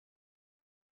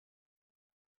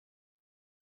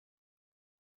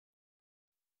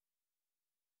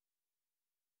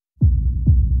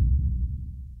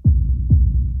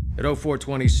At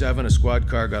 0427, a squad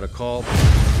car got a call. A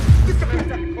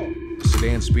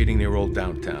sedan speeding near Old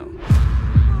Downtown.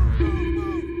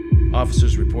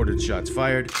 Officers reported shots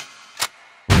fired.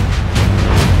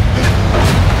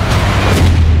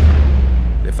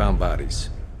 They found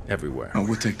bodies everywhere. Oh,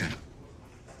 we'll take that.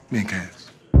 Me and Cass.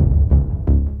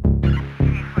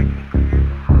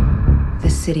 The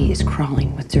city is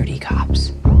crawling with dirty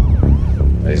cops.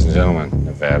 Ladies and gentlemen,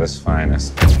 Nevada's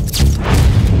finest.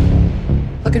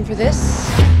 Looking for this?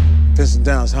 Vincent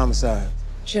Downs, homicide.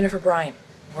 Jennifer Bryant.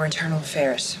 We're internal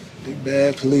affairs. Big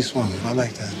bad policewoman. I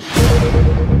like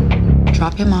that.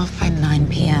 Drop him off by 9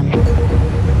 p.m.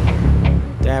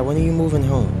 Dad, when are you moving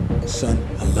home? Son,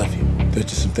 I love you. There's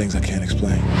just some things I can't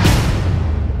explain.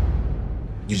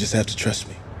 You just have to trust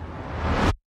me.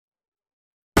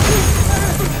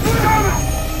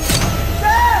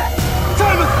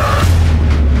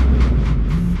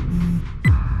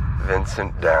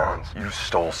 Vincent Downs, you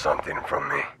stole something from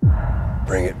me.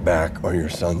 Bring it back or your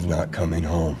son's not coming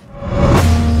home.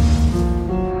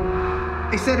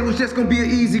 They said it was just gonna be an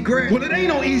easy grab. Well, it ain't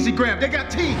no easy grab. They got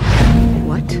teeth.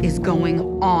 What is going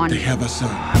on? They have our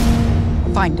son.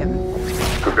 Find him.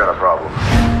 We've got a problem.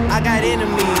 I got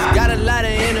enemies, got a lot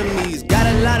of enemies. Got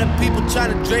a lot of people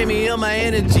trying to drain me of my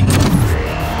energy.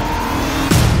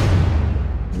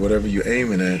 Whatever you're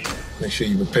aiming at, make sure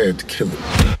you're prepared to kill it.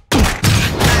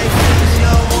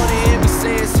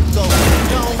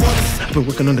 I've been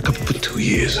working undercover for 2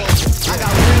 years.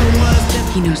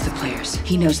 He knows the players.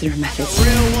 He knows their methods.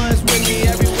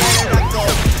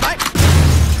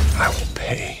 I will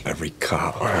pay every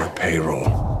cop on your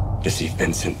payroll to see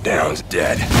Vincent Downs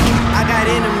dead. I got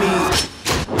enemies.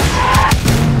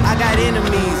 I got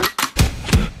enemies.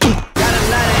 Got a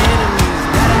lot of enemies.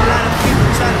 Got a lot of people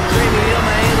trying to drain me of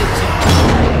my energy.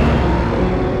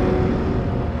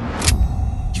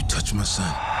 You touch my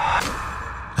son,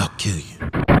 I'll kill you.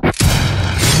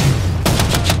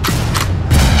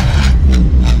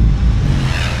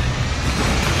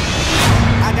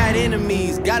 I got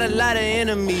enemies. Got a lot of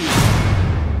enemies.